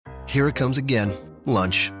Here it comes again.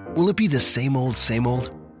 Lunch. Will it be the same old, same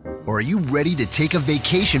old? Or are you ready to take a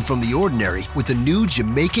vacation from the ordinary with the new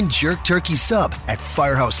Jamaican Jerk Turkey Sub at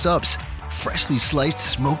Firehouse Subs? Freshly sliced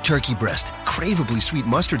smoked turkey breast, craveably sweet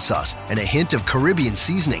mustard sauce, and a hint of Caribbean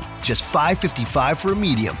seasoning. Just $5.55 for a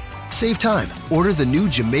medium. Save time. Order the new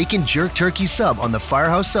Jamaican Jerk Turkey Sub on the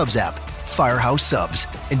Firehouse Subs app. Firehouse Subs.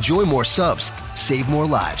 Enjoy more subs. Save more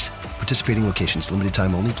lives. Participating locations. Limited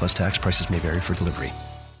time only, plus tax. Prices may vary for delivery.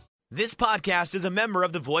 This podcast is a member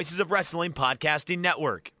of the Voices of Wrestling Podcasting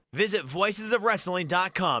Network. Visit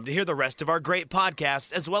voicesofwrestling.com to hear the rest of our great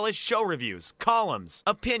podcasts, as well as show reviews, columns,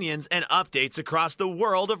 opinions, and updates across the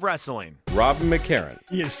world of wrestling. Robin McCarran.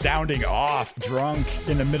 He is sounding off, drunk,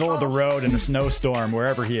 in the middle of the road in a snowstorm,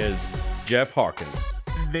 wherever he is. Jeff Hawkins.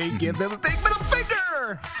 They give him a big middle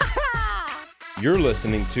finger! You're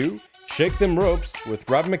listening to Shake Them Ropes with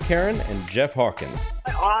Robin McCarran and Jeff Hawkins.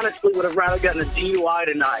 I honestly would have rather gotten a DUI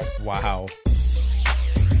tonight. Wow.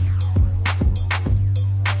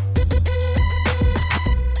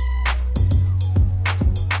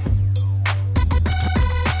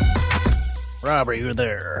 Robert, you're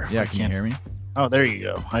there. Yeah, can you hear me? Oh, there you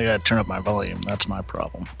go. I gotta turn up my volume. That's my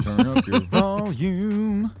problem. Turn up your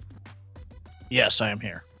volume. Yes, I am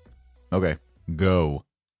here. Okay, go.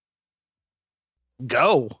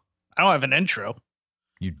 Go. I don't have an intro.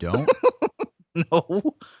 You don't? No,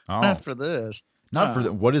 Oh, not for this. not for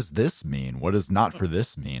what does this mean? What does not for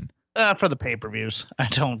this mean? For the pay-per-views. I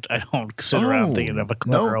don't sit around thinking of a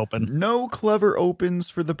clever open. No clever opens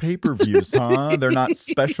for the pay-per-views, huh? They're not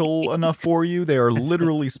special enough for you. They are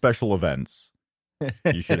literally special events.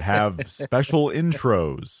 You should have special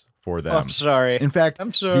intros for them. I'm sorry. In fact,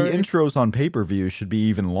 I'm sorry. the intros on pay-per-view should be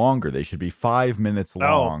even longer. They should be 5 minutes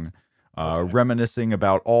long, reminiscing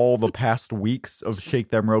about all the past weeks of Shake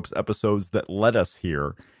Them Ropes episodes that led us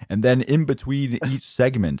here. And then in between each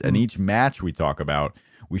segment and each match we talk about,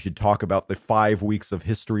 we should talk about the 5 weeks of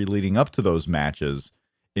history leading up to those matches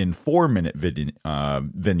in 4-minute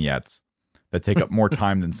vignettes that take up more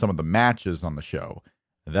time than some of the matches on the show.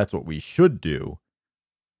 That's what we should do.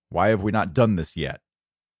 Why have we not done this yet?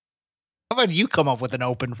 How about you come up with an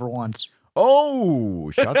open for once? Oh,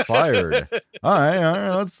 shots fired. All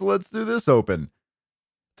right, let's do this open.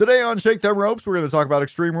 Today on Shake Them Ropes, we're going to talk about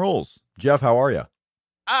Extreme Rules. Jeff, how are you?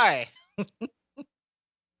 Hi.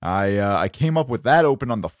 I came up with that open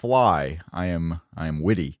on the fly. I am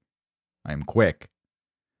witty. I am quick.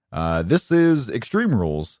 This is Extreme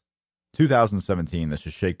Rules 2017. This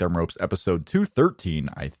is Shake Them Ropes episode 213,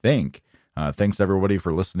 I think. Thanks everybody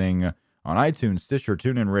for listening on iTunes, Stitcher,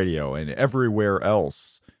 TuneIn Radio, and everywhere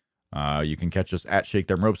else. You can catch us at Shake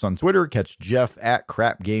Them Ropes on Twitter. Catch Jeff at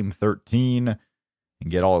CrapGame13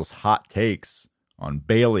 and get all his hot takes on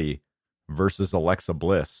Bayley versus Alexa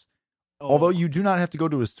Bliss. Although you do not have to go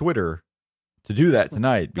to his Twitter to do that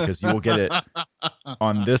tonight, because you will get it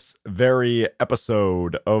on this very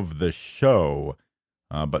episode of the show.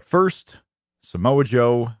 But first, Samoa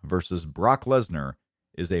Joe versus Brock Lesnar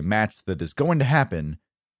is a match that is going to happen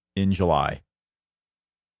in July.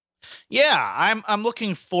 Yeah, I'm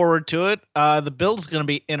looking forward to it. The build's going to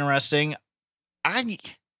be interesting. I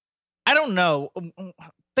don't know.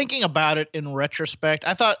 Thinking about it in retrospect,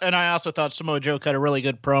 I also thought Samoa Joe cut a really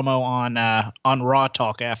good promo on Raw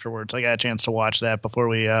Talk afterwards. I got a chance to watch that before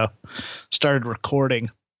we started recording.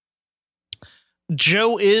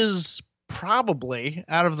 Joe is probably,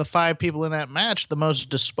 out of the 5 people in that match, the most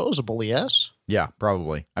disposable, yes? Yeah,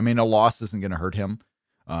 probably. I mean, a loss isn't going to hurt him.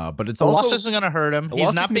 But it's a also, loss isn't going to hurt him.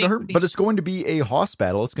 He's not being hurt, but it's going to be a hoss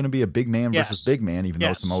battle. It's going to be a big man versus big man, even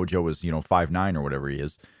though Samoa Joe is 5'9" or whatever he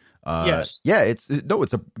is. Yes. Yeah, it's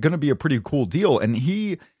going to be a pretty cool deal. And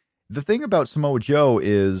the thing about Samoa Joe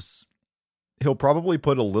is he'll probably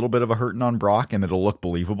put a little bit of a hurting on Brock, and it'll look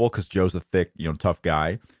believable because Joe's a thick, tough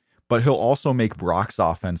guy. But he'll also make Brock's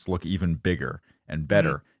offense look even bigger and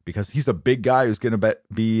better because he's a big guy who's going to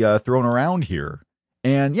be thrown around here.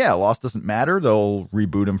 And yeah, loss doesn't matter. They'll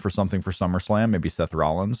reboot him for something for SummerSlam, maybe Seth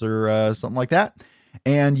Rollins or something like that.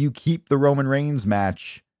 And you keep the Roman Reigns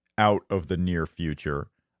match out of the near future,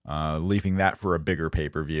 leaving that for a bigger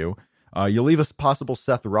pay-per-view. You leave a possible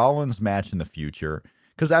Seth Rollins match in the future,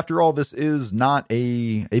 because after all, this is not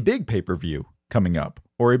a big pay-per-view coming up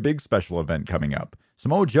or a big special event coming up.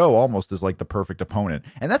 Samoa Joe almost is like the perfect opponent.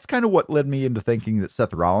 And that's kind of what led me into thinking that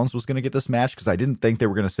Seth Rollins was going to get this match, because I didn't think they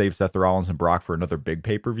were going to save Seth Rollins and Brock for another big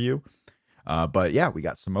pay-per-view. But yeah, we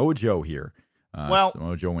got Samoa Joe here.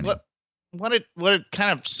 Samoa Joe winning. What it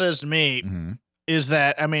kind of says to me is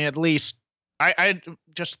that, I mean, at least I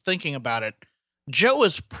just thinking about it, Joe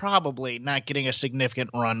is probably not getting a significant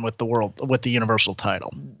run with the Universal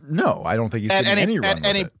title. No, I don't think he's getting any run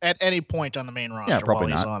at any point on the main roster. Yeah, probably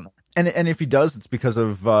while he's not. on there. And if he does, it's because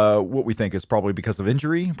of what we think is probably because of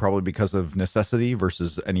injury, probably because of necessity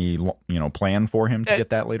versus any plan for him to get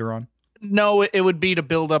that later on. No, it would be to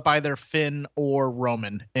build up either Finn or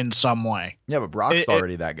Roman in some way. Yeah, but Brock's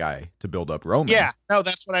already that guy to build up Roman. Yeah, no,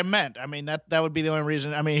 that's what I meant. I mean, that would be the only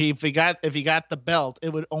reason. I mean, if he got the belt,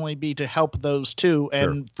 it would only be to help those two.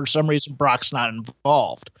 And for some reason, Brock's not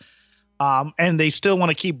involved. And they still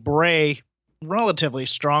want to keep Bray relatively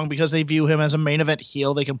strong because they view him as a main event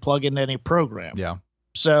heel they can plug into any program. Yeah.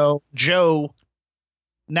 So Joe,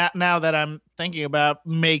 now that I'm thinking about,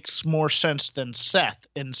 makes more sense than Seth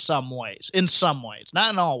in some ways.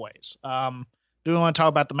 Not in all ways. Do we want to talk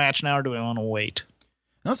about the match now, or do we want to wait?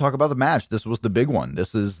 No, talk about the match. This was the big one.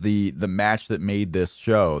 This is the match that made this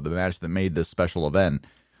show, the match that made this special event.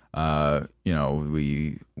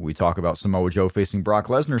 We talk about Samoa Joe facing Brock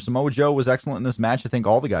Lesnar. Samoa Joe was excellent in this match. I think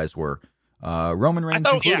all the guys were. Roman Reigns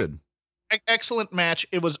included. Yeah. Excellent match.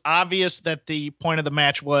 It was obvious that the point of the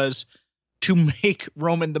match was to make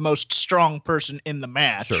Roman the most strong person in the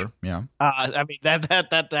match. Sure. Yeah. I mean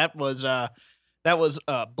that was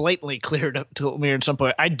blatantly clear to me at some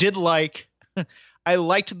point. I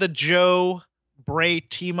liked the Joe Bray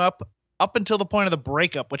team up until the point of the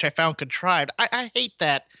breakup, which I found contrived. I hate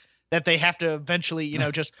that they have to eventually,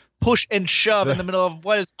 just push and shove in the middle of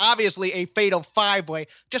what is obviously a fatal 5-way.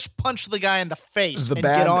 Just punch the guy in the face and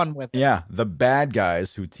get on with it. Yeah, the bad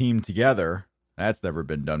guys who team together, that's never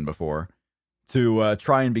been done before, to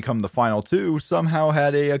try and become the final two somehow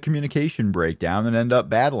had a communication breakdown and end up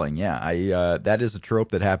battling. Yeah, that is a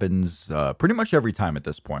trope that happens pretty much every time at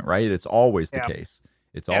this point, right? It's always the case.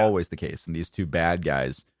 It's always the case. And these two bad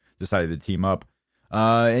guys decided to team up.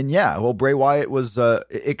 Bray Wyatt was,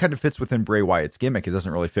 it kind of fits within Bray Wyatt's gimmick. It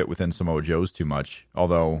doesn't really fit within Samoa Joe's too much.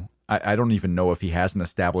 Although I don't even know if he has an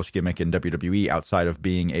established gimmick in WWE outside of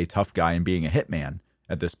being a tough guy and being a hitman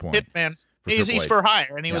at this point. Hitman. He's for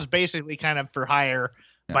hire, and he was basically kind of for hire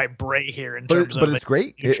by Bray here in terms of. But it's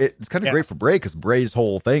great. It's kind of great for Bray because Bray's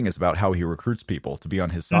whole thing is about how he recruits people to be on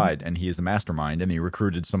his side, and he is a mastermind, and he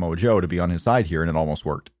recruited Samoa Joe to be on his side here, and it almost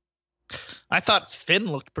worked. I thought Finn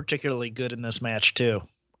looked particularly good in this match too.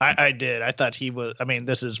 I did. I thought he was. I mean,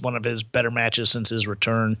 this is one of his better matches since his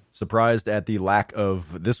return. Surprised at the lack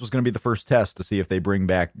of. This was going to be the first test to see if they bring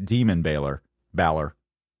back Demon Balor.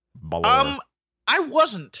 I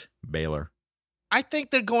wasn't. Baylor. I think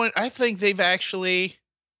they've actually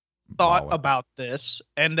thought about this,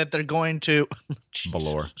 and that they're going to.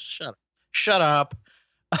 Balor. Shut up.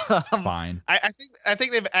 Fine. I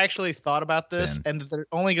think they've actually thought about this, and they're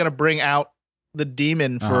only going to bring out the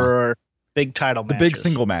Demon for big title matches. The big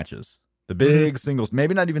single matches. The big singles,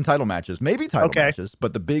 maybe not even title matches, maybe title matches,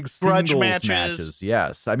 but the big singles matches.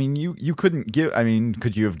 Yes. I mean, you couldn't give,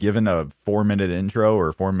 could you have given a 4-minute intro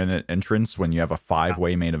or 4-minute entrance when you have a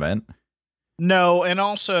 5-way main event? No. And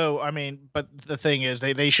also, but the thing is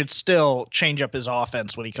they should still change up his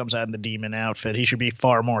offense when he comes out in the Demon outfit. He should be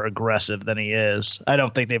far more aggressive than he is. I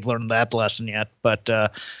don't think they've learned that lesson yet, but,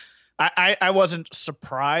 I wasn't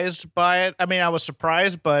surprised by it. I was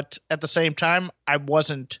surprised, but at the same time, I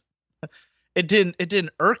wasn't. It didn't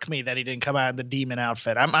irk me that he didn't come out in the Demon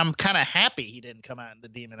outfit. I'm kind of happy he didn't come out in the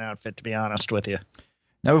Demon outfit, to be honest with you.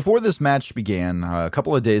 Now, before this match began, a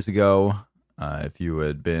couple of days ago, if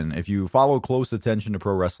you follow close attention to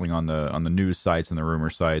pro wrestling on the news sites and the rumor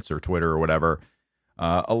sites or Twitter or whatever,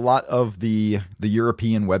 a lot of the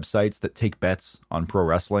European websites that take bets on pro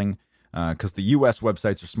wrestling. Because the U.S.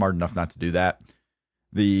 websites are smart enough not to do that.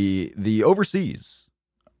 The overseas,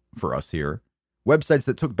 for us here, websites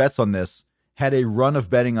that took bets on this had a run of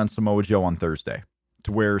betting on Samoa Joe on Thursday,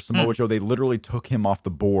 to where Samoa Joe, they literally took him off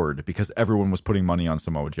the board because everyone was putting money on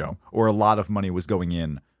Samoa Joe, or a lot of money was going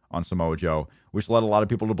in on Samoa Joe, which led a lot of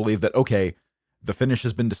people to believe that, okay, the finish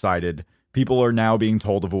has been decided. People are now being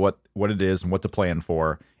told of what it is and what to plan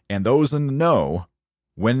for, and those in the know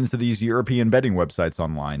went into these European betting websites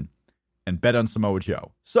online and bet on Samoa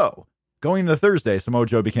Joe. So, going into Thursday, Samoa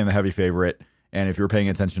Joe became the heavy favorite, and if you were paying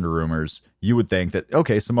attention to rumors, you would think that,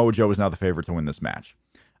 okay, Samoa Joe is now the favorite to win this match.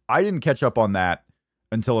 I didn't catch up on that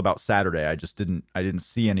until about Saturday. I didn't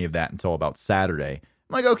see any of that until about Saturday.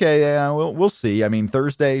 I'm like, okay, yeah, we'll see.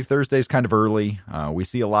 Thursday's kind of early. We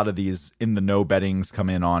see a lot of these in-the-know bettings come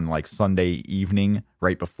in on like Sunday evening,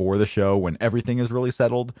 right before the show, when everything is really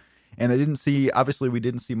settled. And we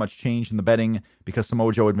didn't see much change in the betting because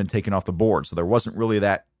Samoa Joe had been taken off the board. So there wasn't really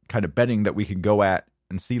that kind of betting that we could go at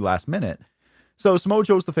and see last minute. So Samoa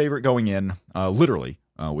Joe's the favorite going in, literally,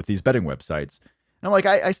 with these betting websites. And I'm like,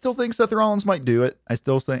 I still think Seth Rollins might do it. I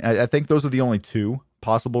think those are the only two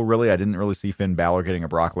possible, really. I didn't really see Finn Balor getting a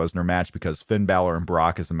Brock Lesnar match because Finn Balor and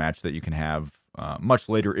Brock is a match that you can have much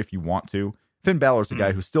later if you want to. Finn Balor's a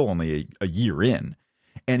guy who's still only a year in,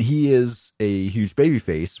 and he is a huge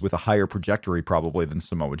babyface with a higher trajectory probably than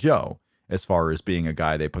Samoa Joe as far as being a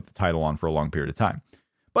guy they put the title on for a long period of time.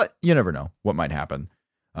 But you never know what might happen.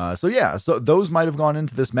 So those might have gone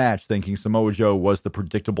into this match thinking Samoa Joe was the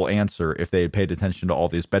predictable answer if they had paid attention to all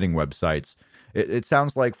these betting websites. It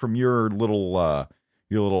sounds like from your little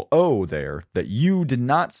O there that you did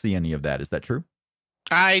not see any of that. Is that true?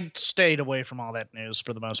 I stayed away from all that news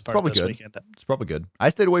for the most part this weekend. It's probably good. I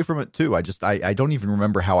stayed away from it too. I don't even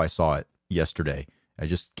remember how I saw it yesterday. I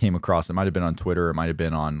just came across it. Might have been on Twitter. It might have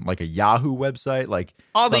been on like a Yahoo website. Like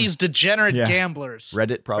these degenerate gamblers.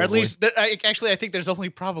 Reddit probably. Or at least, I think there's only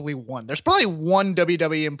probably one. There's probably one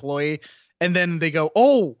WWE employee, and then they go,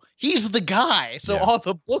 "Oh, he's the guy." So all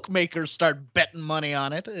the bookmakers start betting money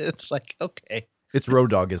on it. It's like, okay, it's Road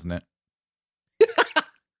Dogg, isn't it?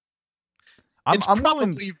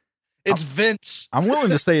 It's Vince. I'm willing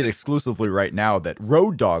to say it exclusively right now that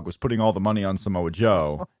Road Dogg was putting all the money on Samoa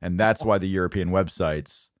Joe, and that's why the European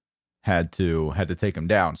websites had to take him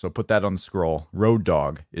down. So put that on the scroll. Road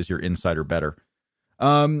Dogg is your insider bettor.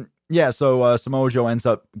 So Samoa Joe ends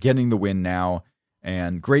up getting the win now,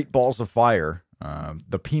 and Great Balls of Fire,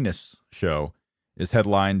 the penis show, is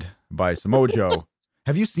headlined by Samoa Joe.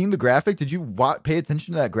 Have you seen the graphic? Did you pay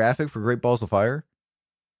attention to that graphic for Great Balls of Fire?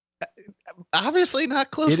 Obviously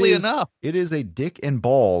not closely enough. It is a dick and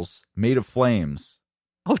balls made of flames.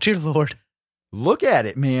 Oh, dear Lord. Look at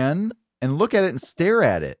it, man. And look at it and stare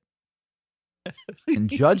at it. And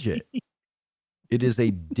judge it. It is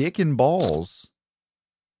a dick and balls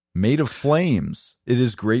made of flames. It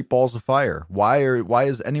is Great Balls of Fire. Why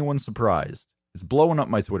is anyone surprised? It's blowing up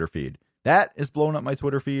my Twitter feed. That is blowing up my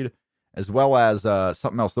Twitter feed, as well as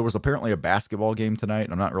something else. There was apparently a basketball game tonight.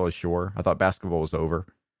 I'm not really sure. I thought basketball was over.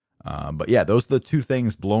 But yeah, those are the two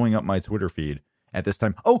things blowing up my Twitter feed at this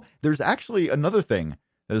time. Oh, there's actually another thing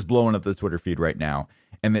that is blowing up the Twitter feed right now.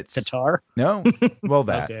 And it's guitar? No. Well,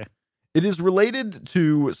 that. Okay. It is related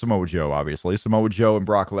to Samoa Joe, obviously. Samoa Joe and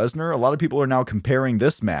Brock Lesnar. A lot of people are now comparing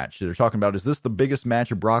this match. They're talking about, is this the biggest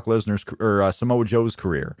match of Brock Lesnar's or Samoa Joe's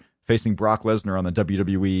career? Facing Brock Lesnar on the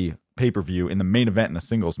WWE pay-per-view in the main event in the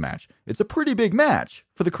singles match. It's a pretty big match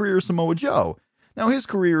for the career of Samoa Joe. Now, his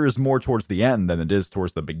career is more towards the end than it is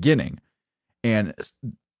towards the beginning. And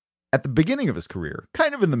at the beginning of his career,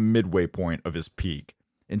 kind of in the midway point of his peak,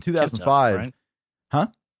 in 2005... Kenta, right? Huh?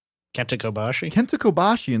 Kenta Kobashi? Kenta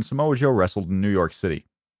Kobashi and Samoa Joe wrestled in New York City.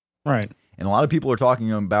 Right. And a lot of people are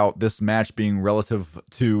talking about this match being relative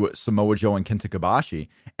to Samoa Joe and Kenta Kobashi.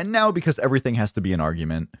 And now, because everything has to be an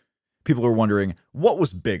argument, people are wondering, what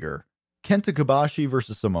was bigger? Kenta Kobashi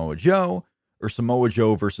versus Samoa Joe, or Samoa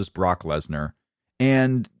Joe versus Brock Lesnar?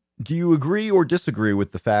 And do you agree or disagree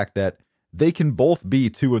with the fact that they can both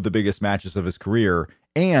be two of the biggest matches of his career,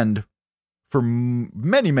 and for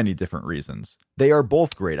many, many different reasons? They are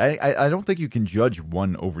both great. I don't think you can judge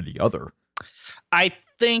one over the other. I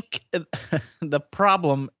think the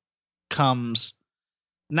problem comes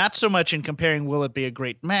not so much in comparing will it be a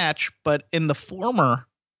great match, but in the former,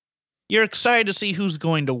 you're excited to see who's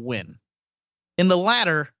going to win. In the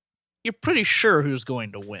latter, you're pretty sure who's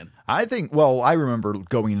going to win. I remember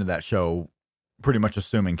going into that show pretty much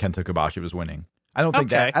assuming Kenta Kobashi was winning. I don't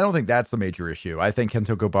think that's the major issue. I think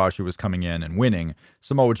Kenta Kobashi was coming in and winning.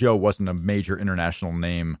 Samoa Joe wasn't a major international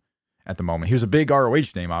name at the moment. He was a big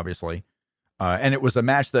ROH name, obviously. And it was a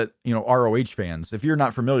match that, ROH fans, if you're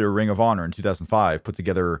not familiar, Ring of Honor in 2005 put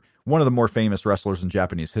together one of the more famous wrestlers in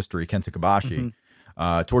Japanese history, Kenta Kobashi.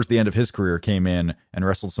 Towards the end of his career, came in and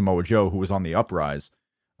wrestled Samoa Joe, who was on the uprise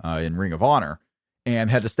in Ring of Honor, and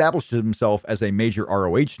had established himself as a major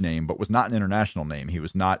ROH name, but was not an international name. He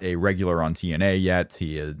was not a regular on TNA yet.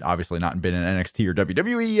 He had obviously not been in NXT or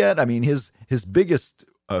WWE yet. I mean, his biggest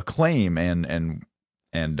claim and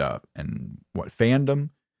fandom,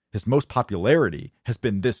 his most popularity has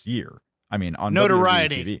been this year. I mean, on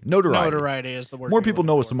notoriety. WWE TV. Notoriety is the word. More people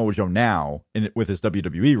know Samoa Joe now with his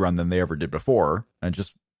WWE run than they ever did before, and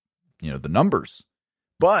just the numbers.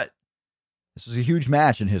 But this is a huge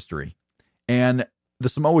match in history. And the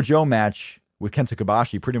Samoa Joe match with Kenta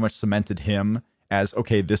Kobashi pretty much cemented him as,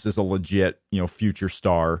 okay, this is a legit, future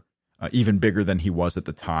star, even bigger than he was at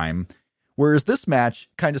the time. Whereas this match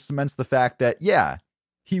kind of cements the fact that, yeah,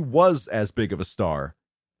 he was as big of a star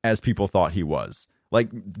as people thought he was.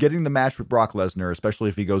 Like, getting the match with Brock Lesnar, especially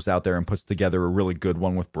if he goes out there and puts together a really good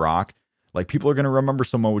one with Brock, like, people are going to remember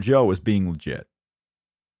Samoa Joe as being legit.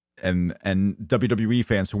 and WWE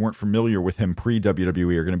fans who weren't familiar with him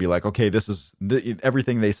pre-WWE are going to be like, okay, this is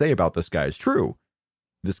everything they say about this guy is true.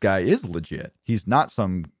 This guy is legit. He's not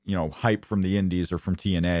some, hype from the indies or from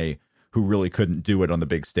TNA who really couldn't do it on the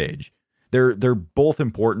big stage. They're both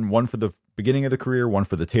important, one for the beginning of the career, one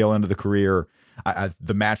for the tail end of the career.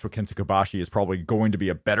 The match with Kenta Kobashi is probably going to be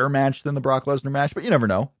a better match than the Brock Lesnar match, but you never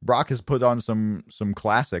know. Brock has put on some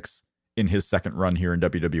classics in his second run here in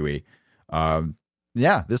WWE.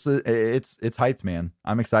 It's hyped, man.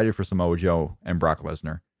 I'm excited for Samoa Joe and Brock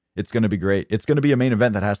Lesnar. It's going to be great. It's going to be a main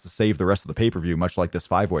event that has to save the rest of the pay-per-view, much like this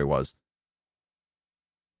 5-way was.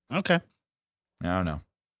 Okay. I don't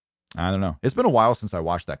know. It's been a while since I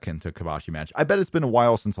watched that Kenta Kobashi match. I bet it's been a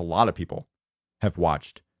while since a lot of people have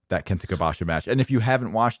watched that Kenta Kobashi match. And if you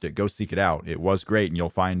haven't watched it, go seek it out. It was great, and you'll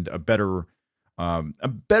find a better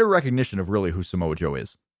recognition of really who Samoa Joe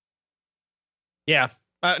is. Yeah.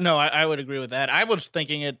 No, I would agree with that. I was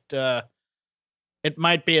thinking it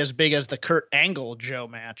might be as big as the Kurt Angle Joe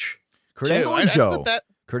match. Kurt Angle and Joe.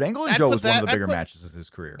 Kurt Angle and Joe was one of the bigger matches of his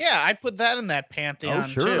career. Yeah, I'd put that in that pantheon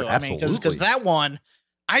sure, too. absolutely. I mean, because that one,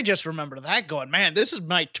 I just remember that going, man, this is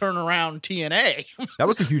my turnaround TNA. That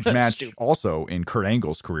was a huge match also in Kurt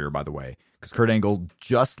Angle's career, by the way, because Kurt Angle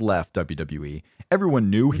just left WWE. Everyone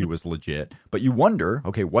knew he was legit, but you wonder,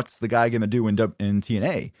 okay, what's the guy going to do in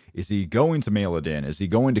TNA? Is he going to mail it in? Is he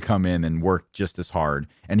going to come in and work just as hard?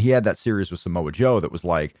 And he had that series with Samoa Joe that was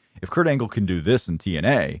like, if Kurt Angle can do this in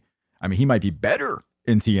TNA, I mean, he might be better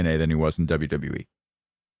in TNA than he was in WWE.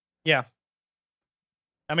 Yeah.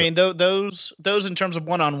 I mean, those in terms of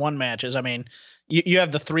one-on-one matches, I mean, you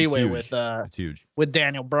have the three-way with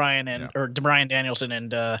Daniel Bryan or Bryan Danielson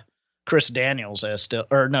and Chris Daniels as still,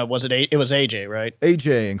 or no, it was AJ, right?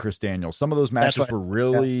 AJ and Chris Daniels. Some of those matches were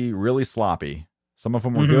really sloppy. Some of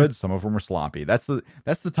them were good, some of them were sloppy. That's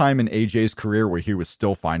the time in AJ's career where he was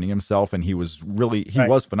still finding himself, and he was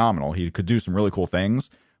was phenomenal. He could do some really cool things,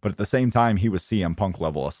 but at the same time, he was CM Punk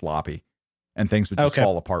level of sloppy, and things would just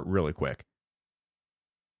fall apart really quick.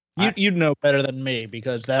 You'd know better than me,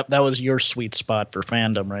 because that was your sweet spot for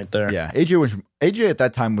fandom right there. Yeah, AJ at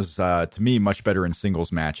that time was to me much better in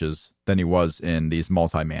singles matches than he was in these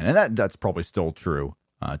multi-man, and that's probably still true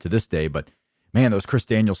to this day. But man, those Chris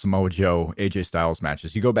Daniels, Samoa Joe, AJ Styles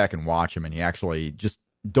matches, you go back and watch them, and you actually just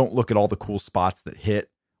don't look at all the cool spots that hit.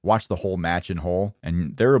 Watch the whole match in whole,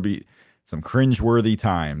 and there will be some cringe-worthy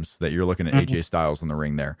times that you're looking at AJ Styles in the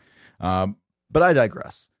ring there. But I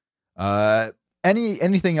digress.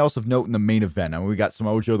 Anything else of note in the main event? I mean, we got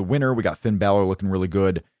Samoa Joe, the winner. We got Finn Balor looking really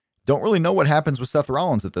good. Don't really know what happens with Seth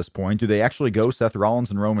Rollins at this point. Do they actually go Seth Rollins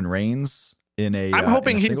and Roman Reigns in a? I'm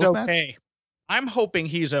hoping he's okay. Match? I'm hoping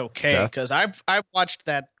he's okay, because I've watched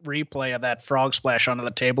that replay of that frog splash onto the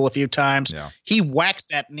table a few times. Yeah. He whacks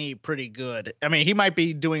that knee pretty good. I mean, he might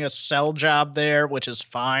be doing a sell job there, which is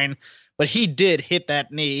fine, but he did hit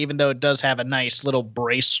that knee, even though it does have a nice little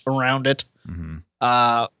brace around it.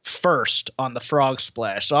 First on the frog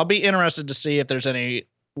splash. So I'll be interested to see if there's any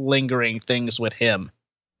lingering things with him.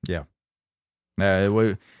 Yeah. I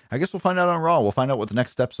guess we'll find out on Raw. We'll find out what the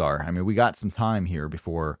next steps are. I mean, we got some time here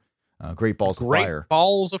before Great Balls of Fire.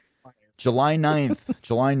 Balls of Fire. July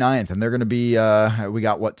 9th. And they're going to be, we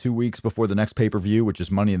got 2 weeks before the next pay-per-view, which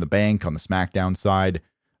is Money in the Bank on the SmackDown side.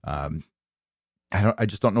 I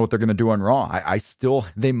just don't know what they're going to do on Raw.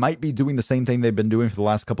 They might be doing the same thing they've been doing for the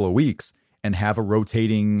last couple of weeks, and have a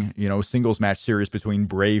rotating, singles match series between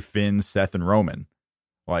Bray, Finn, Seth, and Roman.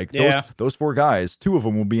 Like those 4 guys, 2 of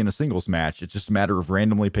them will be in a singles match. It's just a matter of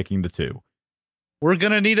randomly picking the 2. We're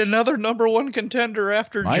going to need another number 1 contender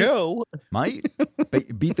after Joe. Might.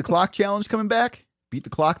 Beat the Clock challenge coming back? Beat the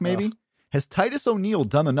Clock, maybe? Has Titus O'Neil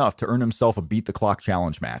done enough to earn himself a Beat the Clock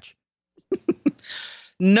challenge match?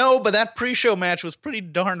 No, but that pre-show match was pretty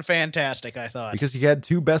darn fantastic, I thought. Because you had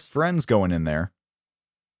 2 best friends going in there.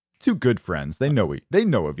 2 good friends. They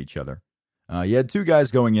know of each other. You had 2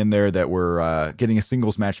 guys going in there that were getting a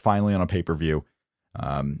singles match finally on a pay-per-view.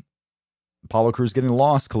 Apollo Crews getting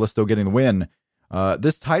lost, Kalisto getting the win.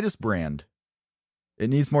 This Titus brand,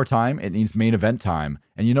 it needs more time. It needs main event time.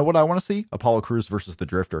 And you know what I want to see? Apollo Crews versus the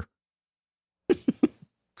Drifter.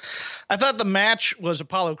 I thought the match was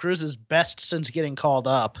Apollo Crews' best since getting called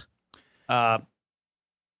up.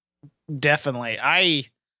 Definitely.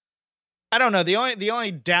 I don't know. The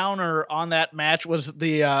only downer on that match was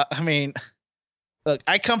look,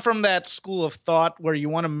 I come from that school of thought where you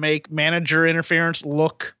want to make manager interference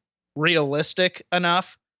look realistic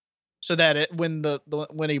enough so that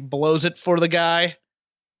when he blows it for the guy,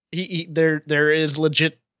 there is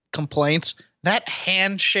legit complaints. That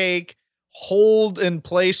handshake, hold in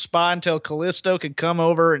place spot until Kalisto could come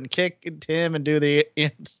over and kick him and do the,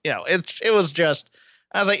 it was just,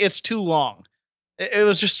 I was like, it's too long. It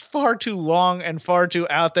was just far too long and far too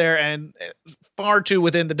out there and far too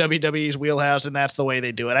within the WWE's wheelhouse. And that's the way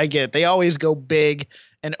they do it. I get it. They always go big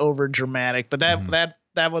and over dramatic, but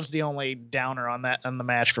that was the only downer on the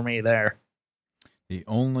match for me there.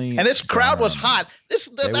 And this crowd was hot. That's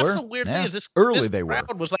the weird thing is this crowd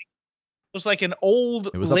was like an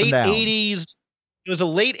old late 80s. It was a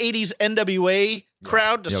late 80s NWA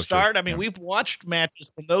crowd to start. Sure. I mean, we've watched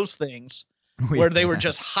matches from those things where they were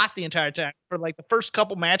just hot the entire time for like the first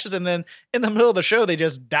couple matches, and then in the middle of the show they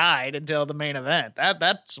just died until the main event.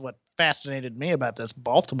 That's what fascinated me about this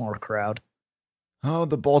Baltimore crowd. Oh,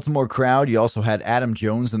 the Baltimore crowd. You also had Adam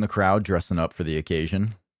Jones in the crowd dressing up for the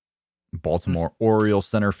occasion. Baltimore Orioles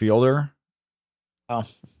center fielder. Oh,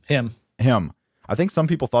 him. I think some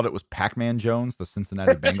people thought it was Pac-Man Jones, the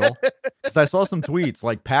Cincinnati Bengal. Because I saw some tweets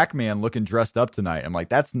like Pac-Man looking dressed up tonight. I'm like,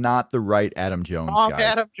 that's not the right Adam Jones, guys.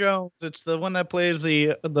 Adam Jones. It's the one that plays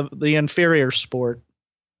the inferior sport.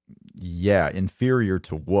 Yeah, inferior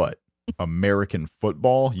to what? American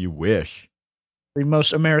football? You wish. The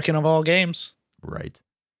most American of all games. Right.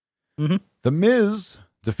 Mm-hmm. The Miz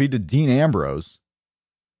defeated Dean Ambrose.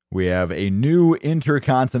 We have a new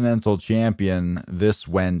Intercontinental Champion. This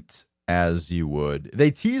went as you would.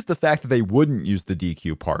 They teased the fact that they wouldn't use the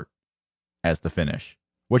DQ part as the finish.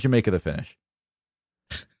 What'd you make of the finish?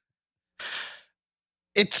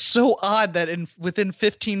 It's so odd that within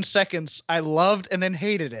 15 seconds, I loved and then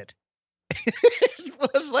hated it. It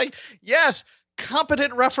was like, yes,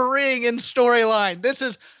 competent refereeing in storyline. This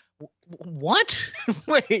is... What?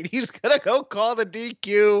 Wait, he's going to go call the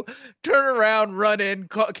DQ, turn around, run in,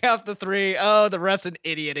 count the 3. Oh, the ref's an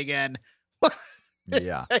idiot again.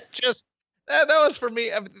 Yeah. Just that was for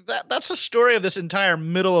me. I mean, that's the story of this entire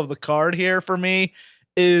middle of the card here for me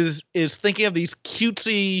is thinking of these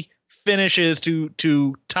cutesy finishes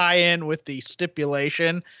to tie in with the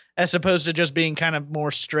stipulation as opposed to just being kind of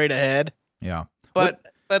more straight ahead. Yeah. But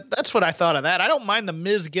that's what I thought of that. I don't mind the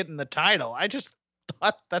Miz getting the title. I just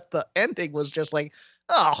thought that the ending was just like,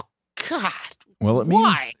 oh God. Well,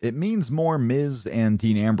 it means more Miz and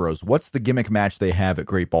Dean Ambrose. What's the gimmick match they have at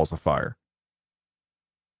Great Balls of Fire?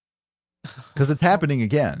 Because it's happening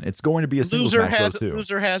again. It's going to be a singles match too.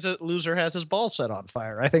 Loser has his ball set on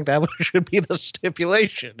fire. I think that should be the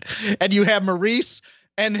stipulation. And you have Maurice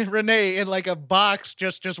and Renee in like a box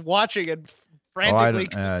just watching and frantically.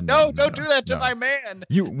 Don't do that to my man.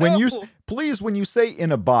 When you say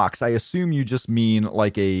in a box, I assume you just mean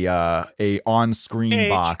like a on-screen cage.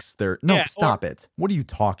 Box. There. No, yeah, stop it. What are you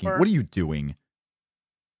talking? What are you doing?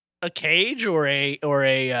 A cage or a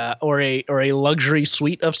luxury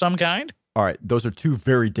suite of some kind? All right, those are two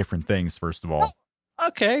very different things. First of all,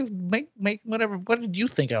 okay, make whatever. What did you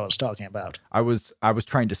think I was talking about? I was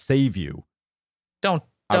trying to save you. I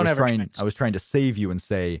was trying to save you and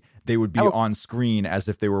say they would be on screen as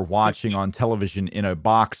if they were watching on television in a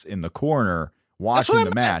box in the corner watching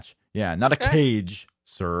the match. Yeah, not a cage,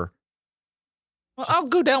 sir. Well, I'll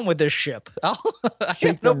go down with this ship.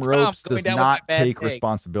 Shake Them Ropes does not take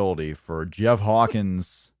responsibility for Jeff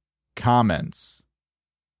Hawkins' comments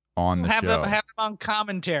on the show. Have them on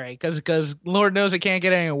commentary because Lord knows it can't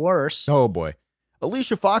get any worse. Oh boy.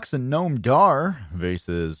 Alicia Fox and Noam Dar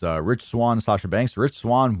versus Rich Swann and Sasha Banks. Rich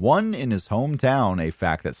Swann won in his hometown, a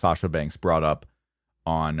fact that Sasha Banks brought up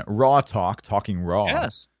on Raw Talking Raw.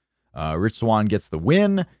 Yes. Rich Swann gets the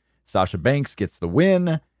win. Sasha Banks gets the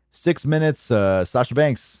win. 6 minutes. Sasha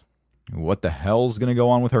Banks, what the hell's going to go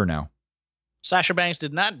on with her now? Sasha Banks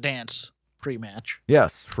did not dance pre-match.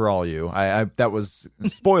 Yes, for all you. I that was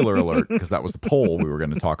spoiler alert because that was the poll we were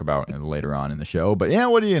going to talk about later on in the show. But yeah,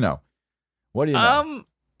 what do you know? What do you know?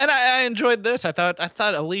 And I enjoyed this. I thought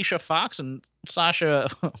Alicia Fox and Sasha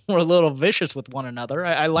were a little vicious with one another.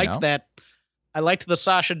 I liked that. I liked the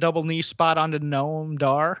Sasha double knee spot onto Noam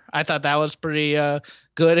Dar. I thought that was pretty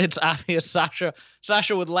good. It's obvious Sasha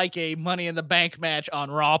would like a Money in the Bank match on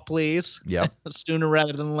Raw, please. Yeah, sooner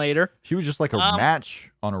rather than later. She would just like a match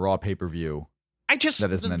on a Raw pay-per-view.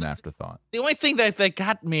 That isn't an afterthought. The only thing that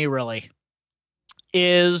got me really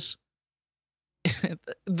is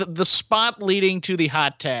the spot leading to the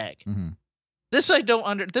hot tag. Mm-hmm. This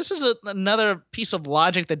is another piece of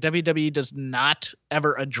logic that WWE does not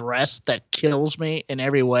ever address that kills me in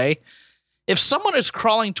every way. If someone is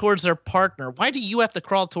crawling towards their partner, why do you have to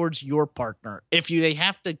crawl towards your partner if they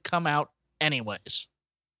have to come out anyways?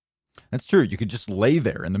 That's true. You could just lay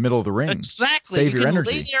there in the middle of the ring. Exactly. Save you your can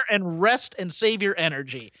energy. lay there and rest and save your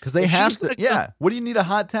energy. Because they have to. Yeah. What do you need a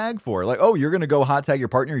hot tag for? Like, oh, you're going to go hot tag your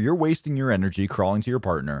partner. You're wasting your energy crawling to your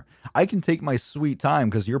partner. I can take my sweet time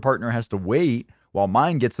because your partner has to wait while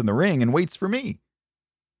mine gets in the ring and waits for me.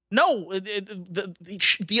 No,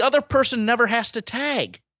 the other person never has to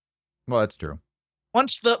tag. Well, that's true.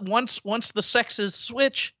 Once the sexes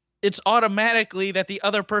switch, it's automatically that the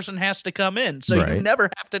other person has to come in. So you never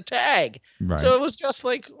have to tag. Right. So it was just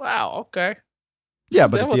like, wow, okay. Yeah,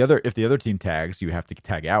 but if the other team tags, you have to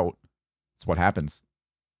tag out. That's what happens.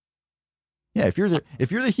 Yeah, if you're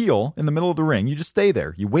the heel in the middle of the ring, you just stay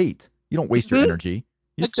there. You wait. You don't waste your energy.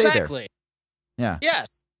 You just stay there. Exactly. Yeah.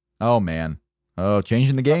 Yes. Oh man. Oh,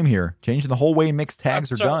 changing the game here. Changing the whole way mixed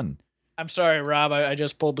tags are done. I'm sorry, Rob. I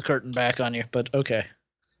just pulled the curtain back on you, but okay.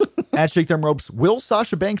 At Shake Them Ropes, will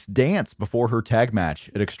Sasha Banks dance before her tag match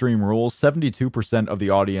at Extreme Rules? 72% of the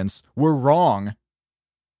audience were wrong.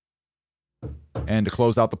 And to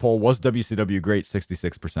close out the poll, was WCW great?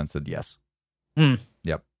 66% said yes.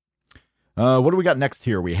 Yep. What do we got next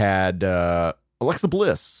here? We had Alexa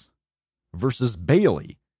Bliss versus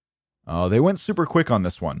Bayley. They went super quick on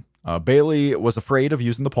this one. Bayley was afraid of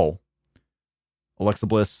using the pole. Alexa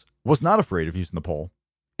Bliss was not afraid of using the pole.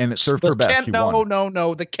 And it served her best. She won.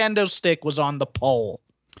 No. The kendo stick was on the pole.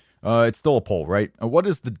 It's still a pole, right? What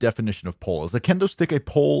is the definition of pole? Is a kendo stick a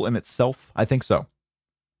pole in itself? I think so.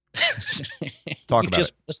 Talk about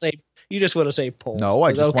it. You just want to say pole. No,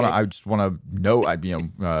 I just want to know.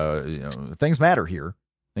 Things matter here.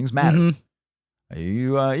 Things matter.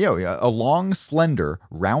 Mm-hmm. A long, slender,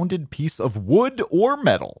 rounded piece of wood or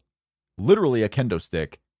metal, literally a kendo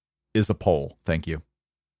stick, is a pole. Thank you.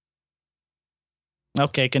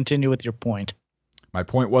 Okay, continue with your point. My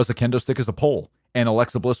point was a kendo stick is a pole, and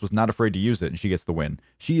Alexa Bliss was not afraid to use it, and she gets the win.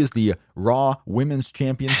 She is the Raw Women's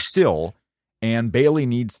Champion still, and Bayley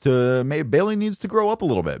needs to grow up a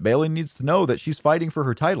little bit. Bayley needs to know that she's fighting for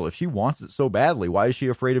her title. If she wants it so badly, why is she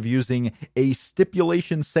afraid of using a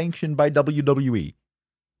stipulation sanctioned by WWE?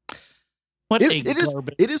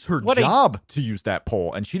 It is her job to use that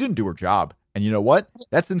pole, and she didn't do her job. And you know what?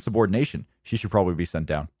 That's insubordination. She should probably be sent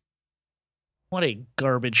down. What a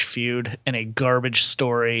garbage feud and a garbage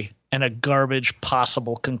story and a garbage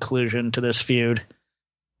possible conclusion to this feud.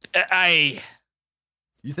 You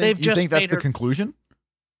think that's the conclusion?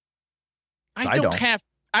 I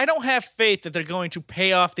don't have faith that they're going to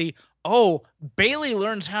pay off the Bayley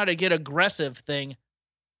learns how to get aggressive thing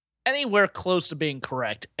anywhere close to being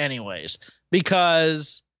correct anyways,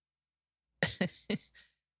 because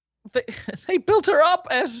they built her up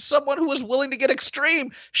as someone who was willing to get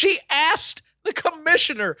extreme. She asked the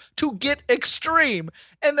commissioner to get extreme,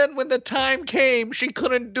 and then when the time came, she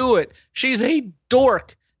couldn't do it. She's a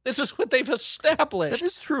dork. This is what they've established. That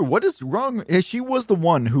is true. What is wrong? She was the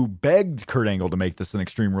one who begged Kurt Angle to make this an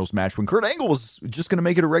Extreme Rules match when Kurt Angle was just going to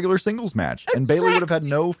make it a regular singles match. Exactly. And Bayley would have had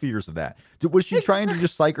no fears of that. Was she trying to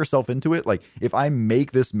just psych herself into it? Like, if I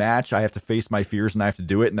make this match, I have to face my fears and I have to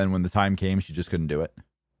do it. And then when the time came, she just couldn't do it.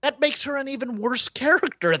 That makes her an even worse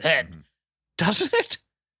character then, doesn't it?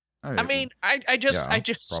 I mean,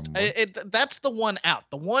 that's the one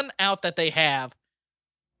out that they have,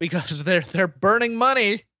 because they're burning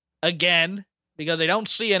money again because they don't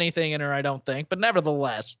see anything in her, I don't think. But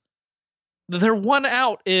nevertheless, their one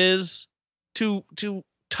out is to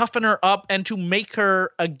toughen her up and to make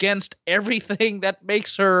her against everything that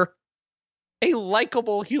makes her a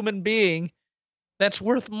likable human being that's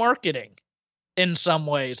worth marketing in some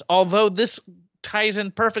ways. Although this ties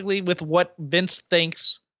in perfectly with what Vince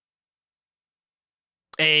thinks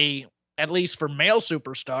at least for male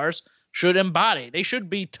superstars, should embody. They should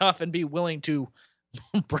be tough and be willing to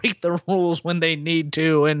break the rules when they need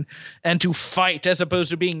to, and to fight, as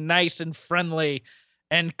opposed to being nice and friendly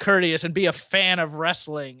and courteous and be a fan of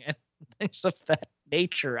wrestling and things of that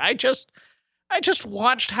nature. I just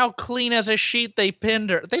watched how clean as a sheet they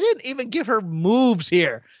pinned her. They didn't even give her moves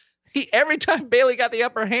here. Every time Bayley got the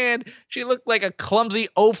upper hand, she looked like a clumsy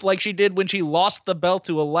oaf, like she did when she lost the belt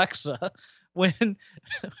to Alexa. When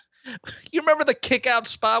you remember the kick out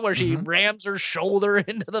spot where she rams her shoulder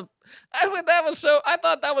into the, I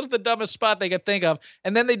thought that was the dumbest spot they could think of.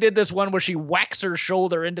 And then they did this one where she whacks her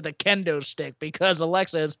shoulder into the kendo stick because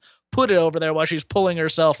Alexa has put it over there while she's pulling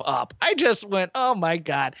herself up. I just went, oh my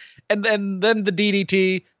God. And then the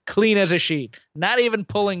DDT, clean as a sheet, not even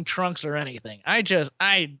pulling trunks or anything. I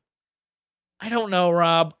don't know,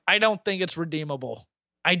 Rob. I don't think it's redeemable.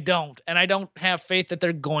 I don't. And I don't have faith that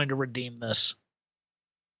they're going to redeem this.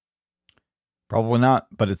 Probably not,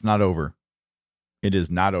 but it's not over. It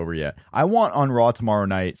is not over yet. I want on Raw tomorrow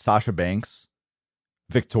night Sasha Banks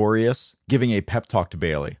victorious, giving a pep talk to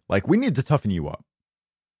Bayley. Like, we need to toughen you up.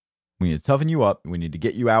 We need to toughen you up. We need to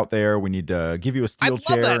get you out there. We need to give you a steel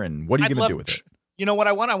chair. And what are you going to do with it? You know what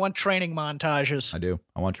I want? I want training montages. I do.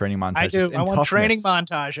 I want training montages. I do. I want training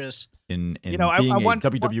montages. In being a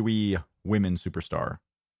WWE women superstar.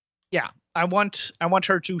 Yeah. I want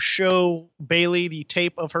her to show Bayley the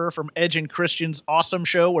tape of her from Edge and Christian's awesome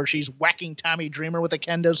show where she's whacking Tommy Dreamer with a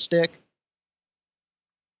kendo stick.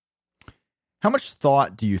 How much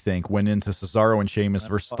thought do you think went into Cesaro and Sheamus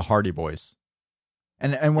versus the Hardy Boys?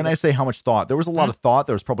 And when I say how much thought, there was a lot of thought.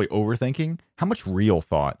 There was probably overthinking. How much real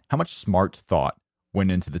thought? How much smart thought went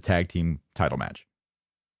into the tag team title match?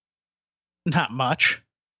 Not much.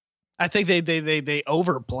 I think they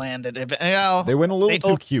overplanned it. They went a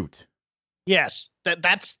little too cute. Yes,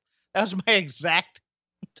 that was my exact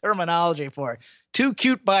terminology for it. Too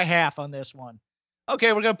cute by half on this one.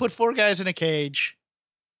 Okay, we're gonna put 4 guys in a cage,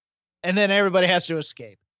 and then everybody has to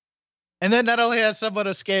escape. And then not only has someone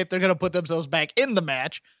escape, they're gonna put themselves back in the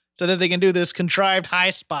match so that they can do this contrived high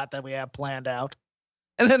spot that we have planned out.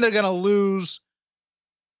 And then they're gonna lose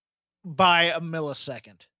by a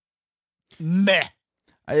millisecond. Meh.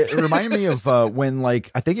 It reminded me of when, like,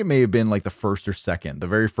 I think it may have been like the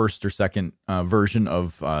very first or second version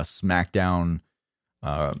of SmackDown,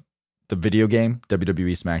 the video game,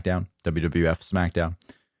 WWE SmackDown, WWF SmackDown.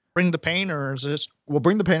 Bring the Pain, or is this? Well,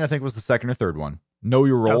 Bring the Pain, I think, was the second or third one. Know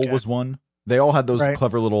Your Role was one. They all had those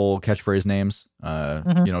clever little catchphrase names.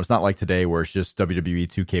 You know, it's not like today where it's just WWE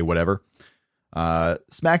 2K whatever.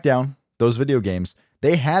 SmackDown, those video games,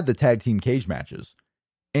 they had the tag team cage matches.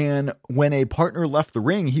 And when a partner left the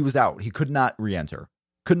ring, he was out. He could not re-enter.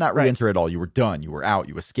 Could not re-enter at all. You were done. You were out.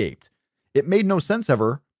 You escaped. It made no sense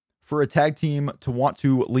ever for a tag team to want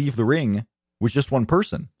to leave the ring with just one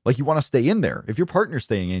person. Like, you want to stay in there. If your partner's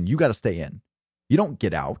staying in, you got to stay in. You don't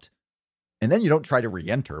get out. And then you don't try to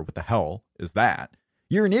re-enter. What the hell is that?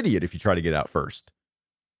 You're an idiot if you try to get out first.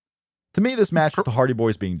 To me, this match with the Hardy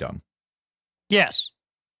Boys being dumb. Yes.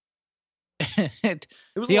 It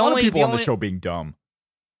was a lot of people on the show being dumb.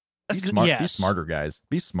 Be smart. Yes. Be smarter, guys.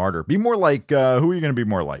 Be smarter. Be more like, who are you going to be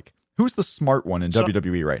more like? Who's the smart one in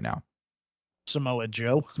WWE right now? Samoa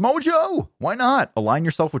Joe. Samoa Joe. Why not? Align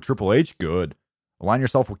yourself with Triple H. Good. Align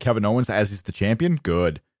yourself with Kevin Owens as he's the champion.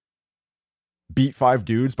 Good. Beat 5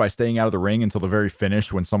 dudes by staying out of the ring until the very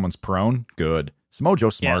finish when someone's prone. Good. Samoa Joe,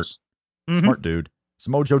 smart. Yes. Mm-hmm. Smart dude.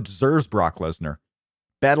 Samoa Joe deserves Brock Lesnar.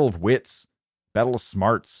 Battle of wits. Battle of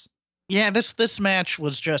smarts. Yeah, this match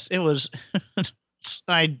was just, it was...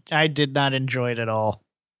 I did not enjoy it at all.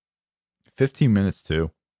 15 minutes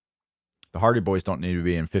too. The Hardy Boys don't need to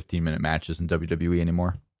be in 15-minute matches in WWE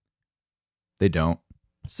anymore. They don't.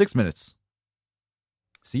 6 minutes.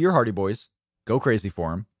 See your Hardy Boys. Go crazy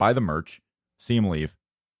for them. Buy the merch. See them leave.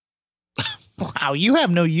 Wow, you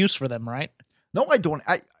have no use for them, right? No, I don't.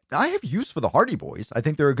 I have use for the Hardy Boys. I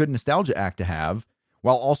think they're a good nostalgia act to have.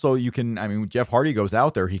 While also you can, I mean, when Jeff Hardy goes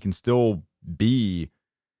out there, he can still be...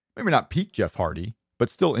 maybe not peak Jeff Hardy, but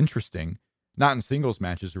still interesting. Not in singles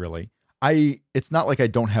matches, really. It's not like I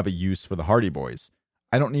don't have a use for the Hardy Boys.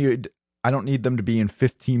 I don't need them to be in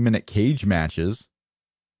 15-minute cage matches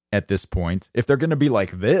at this point. If they're going to be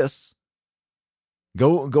like this,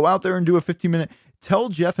 go out there and do a 15-minute. Tell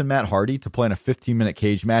Jeff and Matt Hardy to plan a 15-minute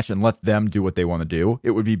cage match and let them do what they want to do.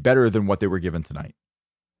 It would be better than what they were given tonight.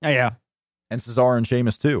 Yeah. And Cesaro and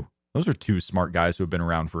Sheamus too. Those are 2 smart guys who have been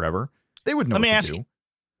around forever. They would know what to do.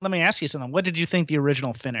 Let me ask you something. What did you think the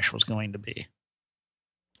original finish was going to be?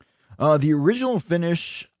 The original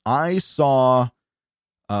finish, I saw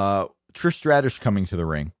Trish Stratus coming to the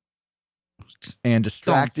ring and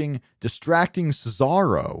distracting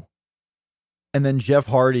Cesaro, and then Jeff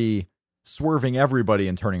Hardy swerving everybody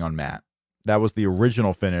and turning on Matt. That was the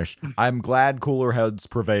original finish. I'm glad cooler heads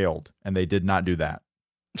prevailed, and they did not do that.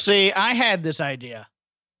 See, I had this idea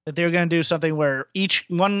that they were going to do something where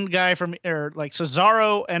one guy from, or like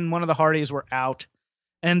Cesaro and one of the Hardys were out,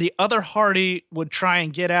 and the other Hardy would try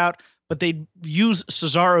and get out, but they'd use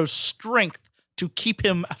Cesaro's strength to keep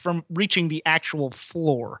him from reaching the actual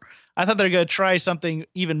floor. I thought they were going to try something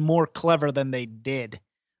even more clever than they did.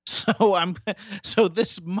 So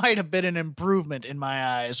this might have been an improvement in my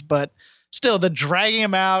eyes, but still the dragging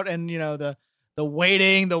him out and, you know, the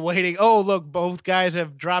waiting. Oh, look, both guys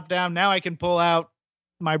have dropped down. Now I can pull out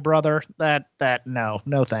my brother.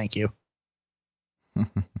 No, thank you.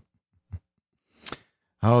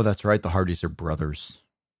 Oh, that's right. The Hardys are brothers.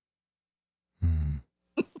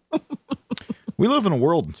 We live in a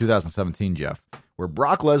world in 2017, Jeff, where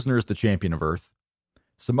Brock Lesnar is the champion of Earth,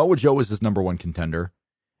 Samoa Joe is his number 1 contender,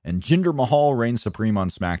 and Jinder Mahal reigns supreme on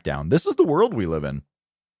SmackDown. This is the world we live in.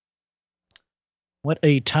 What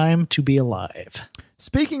a time to be alive.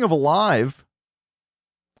 Speaking of alive,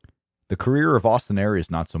 the career of Austin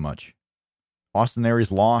Aries, not so much. Austin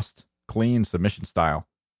Aries lost clean submission style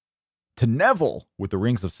to Neville with the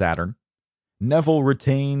Rings of Saturn. Neville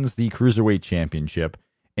retains the Cruiserweight Championship,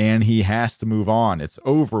 and he has to move on. It's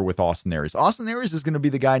over with Austin Aries. Austin Aries is going to be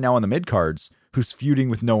the guy now on the mid-cards who's feuding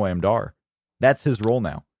with Noam Dar. That's his role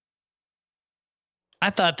now.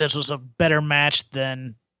 I thought this was a better match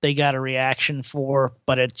than they got a reaction for,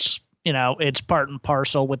 but it's, it's part and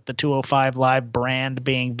parcel with the 205 Live brand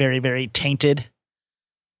being very, very tainted.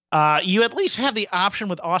 You at least have the option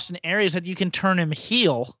with Austin Aries that you can turn him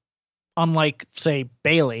heel, unlike, say,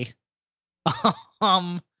 Bayley.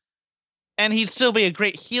 And he'd still be a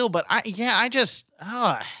great heel, but I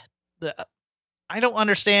don't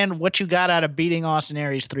understand what you got out of beating Austin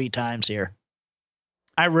Aries 3 times here.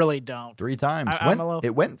 I really don't. 3 times.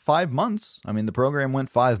 It went 5 months. I mean, the program went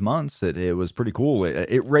 5 months. It was pretty cool.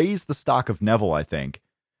 It raised the stock of Neville, I think.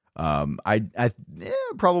 I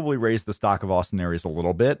probably raised the stock of Austin Aries a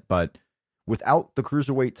little bit, but without the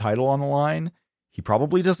Cruiserweight title on the line, he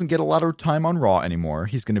probably doesn't get a lot of time on Raw anymore.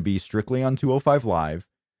 He's going to be strictly on 205 Live.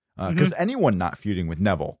 Because anyone not feuding with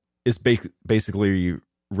Neville is basically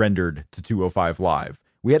rendered to 205 Live.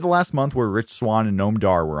 We had the last month where Rich Swann and Noam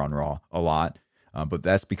Dar were on Raw a lot, but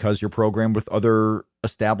that's because you're programmed with other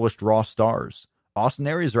established Raw stars. Austin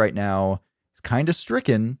Aries right now is kind of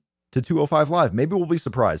stricken to 205 Live. Maybe we'll be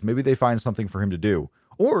surprised. Maybe they find something for him to do.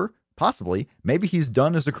 Or possibly, maybe he's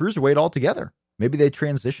done as a cruiserweight altogether. Maybe they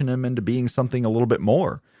transition him into being something a little bit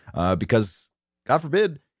more. Because, God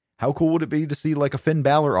forbid, how cool would it be to see like a Finn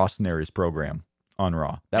Balor Austin Aries program on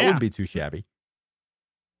Raw? That wouldn't be too shabby.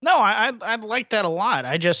 No, I'd like that a lot.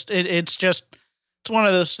 It's one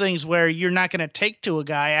of those things where you're not going to take to a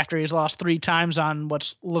guy after he's lost 3 times on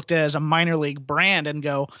what's looked at as a minor league brand and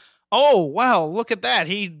go, oh, wow, look at that.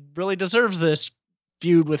 He really deserves this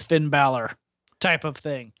feud with Finn Balor type of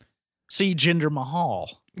thing. See Jinder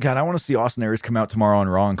Mahal. God, I want to see Austin Aries come out tomorrow on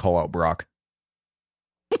Raw and call out Brock.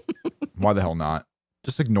 Why the hell not?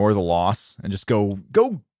 Just ignore the loss and just go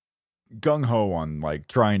gung-ho on like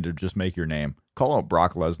trying to just make your name. Call out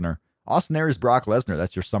Brock Lesnar. Austin Aries, Brock Lesnar.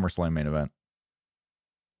 That's your SummerSlam main event.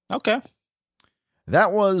 Okay.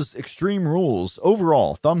 That was Extreme Rules.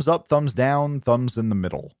 Overall, thumbs up, thumbs down, thumbs in the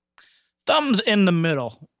middle. Thumbs in the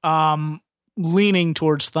middle. Leaning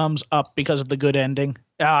towards thumbs up because of the good ending.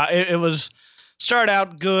 It was start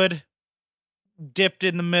out good, dipped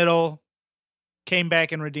in the middle, came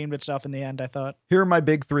back and redeemed itself in the end, I thought. Here are my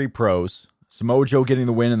big 3 pros. Samoa Joe getting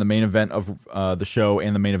the win in the main event of the show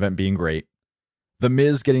and the main event being great. The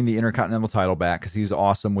Miz getting the Intercontinental title back because he's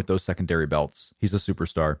awesome with those secondary belts. He's a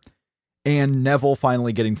superstar. And Neville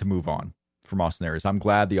finally getting to move on from Austin Aries. I'm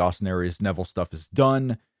glad the Austin Aries Neville stuff is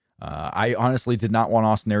done. I honestly did not want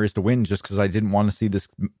Austin Aries to win just because I didn't want to see this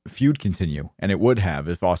feud continue. And it would have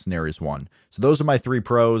if Austin Aries won. So those are my 3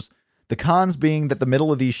 pros. The cons being that the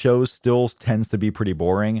middle of these shows still tends to be pretty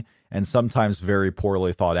boring and sometimes very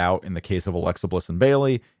poorly thought out in the case of Alexa Bliss and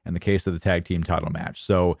Bayley and the case of the tag team title match.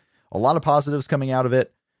 So a lot of positives coming out of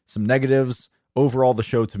it, some negatives. Overall, the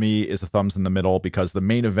show to me is a thumbs in the middle because the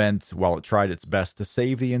main event, while it tried its best to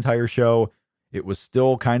save the entire show, it was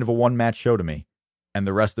still kind of a one-match show to me. And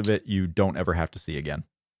the rest of it, you don't ever have to see again.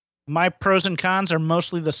 My pros and cons are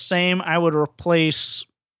mostly the same. I would replace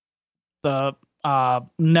the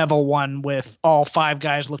Neville one with all 5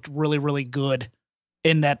 guys looked really, really good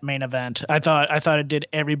in that main event. I thought it did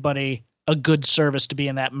everybody a good service to be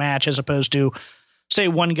in that match as opposed to, say,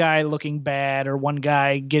 one guy looking bad or one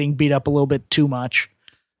guy getting beat up a little bit too much.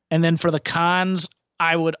 And then for the cons,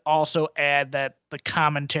 I would also add that the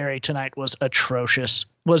commentary tonight was atrocious,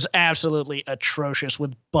 was absolutely atrocious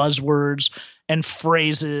with buzzwords and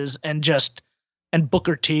phrases and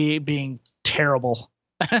Booker T being terrible.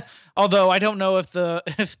 Although I don't know if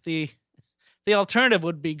the alternative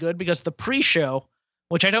would be good because the pre-show,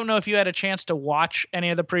 which I don't know if you had a chance to watch any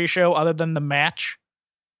of the pre-show other than the match,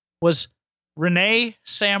 was Renee,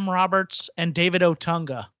 Sam Roberts, and David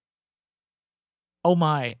Otunga. Oh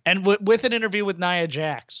my! And with an interview with Nia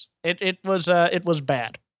Jax, it was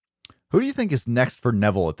bad. Who do you think is next for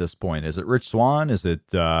Neville at this point? Is it Rich Swann? Is it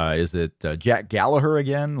Jack Gallagher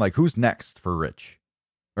again? Like who's next for Rich?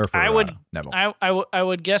 Or for Neville? I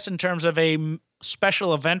would guess in terms of a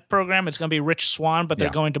special event program, it's going to be Rich Swann, but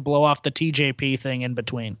they're going to blow off the TJP thing in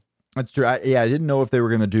between. That's true. I didn't know if they were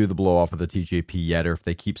going to do the blow off of the TJP yet, or if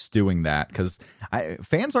they keep stewing that because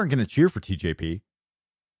fans aren't going to cheer for TJP.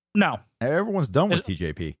 No, everyone's done with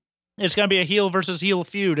TJP. It's going to be a heel versus heel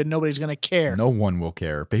feud, and nobody's going to care. No one will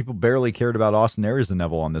care. People barely cared about Austin Aries and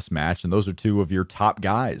Neville on this match, and those are 2 of your top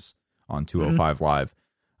guys on 205 Live.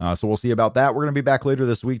 So we'll see about that. We're going to be back later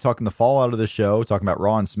this week talking the fallout of the show, talking about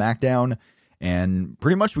Raw and SmackDown. And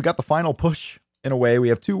pretty much we got the final push in a way. We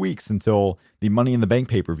have 2 weeks until the Money in the Bank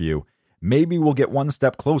pay-per-view. Maybe we'll get one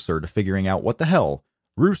step closer to figuring out what the hell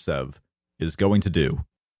Rusev is going to do.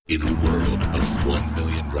 In a world of 1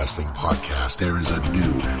 million wrestling podcasts, there is a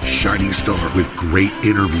new shining star with great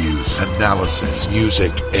interviews, analysis,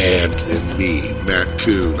 music, and me, Matt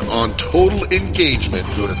Coon, on total engagement.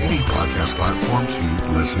 Go to any podcast platform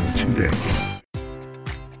to listen today.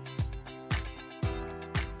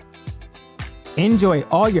 Enjoy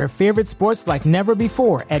all your favorite sports like never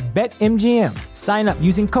before at BetMGM. Sign up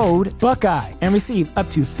using code Buckeye and receive up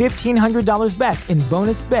to $1,500 back in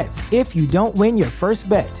bonus bets if you don't win your first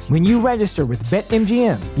bet. When you register with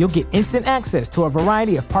BetMGM, you'll get instant access to a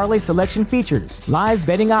variety of parlay selection features, live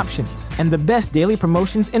betting options, and the best daily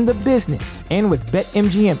promotions in the business. And with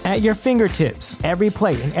BetMGM at your fingertips, every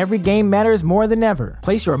play and every game matters more than ever.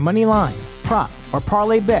 Place your money line, prop, or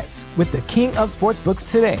parlay bets with the king of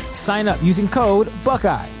sportsbooks today. Sign up using code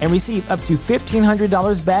Buckeye and receive up to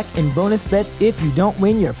 $1,500 back in bonus bets if you don't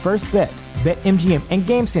win your first bet. BetMGM and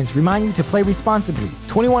GameSense remind you to play responsibly.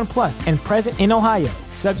 21 plus and present in Ohio,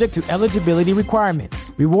 subject to eligibility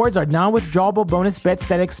requirements. Rewards are non-withdrawable bonus bets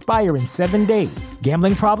that expire in 7 days.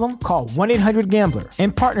 Gambling problem? Call 1-800-GAMBLER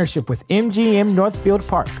in partnership with MGM Northfield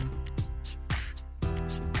Park.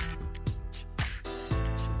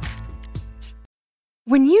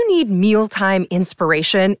 When you need mealtime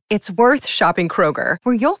inspiration, it's worth shopping Kroger,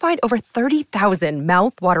 where you'll find over 30,000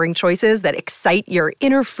 mouth-watering choices that excite your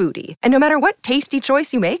inner foodie. And no matter what tasty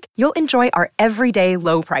choice you make, you'll enjoy our everyday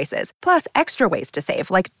low prices, plus extra ways to save,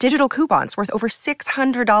 like digital coupons worth over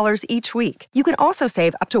 $600 each week. You can also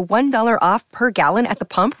save up to $1 off per gallon at the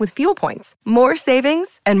pump with fuel points. More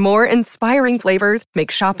savings and more inspiring flavors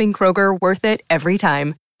make shopping Kroger worth it every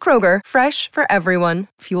time. Kroger, fresh for everyone.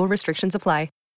 Fuel restrictions apply.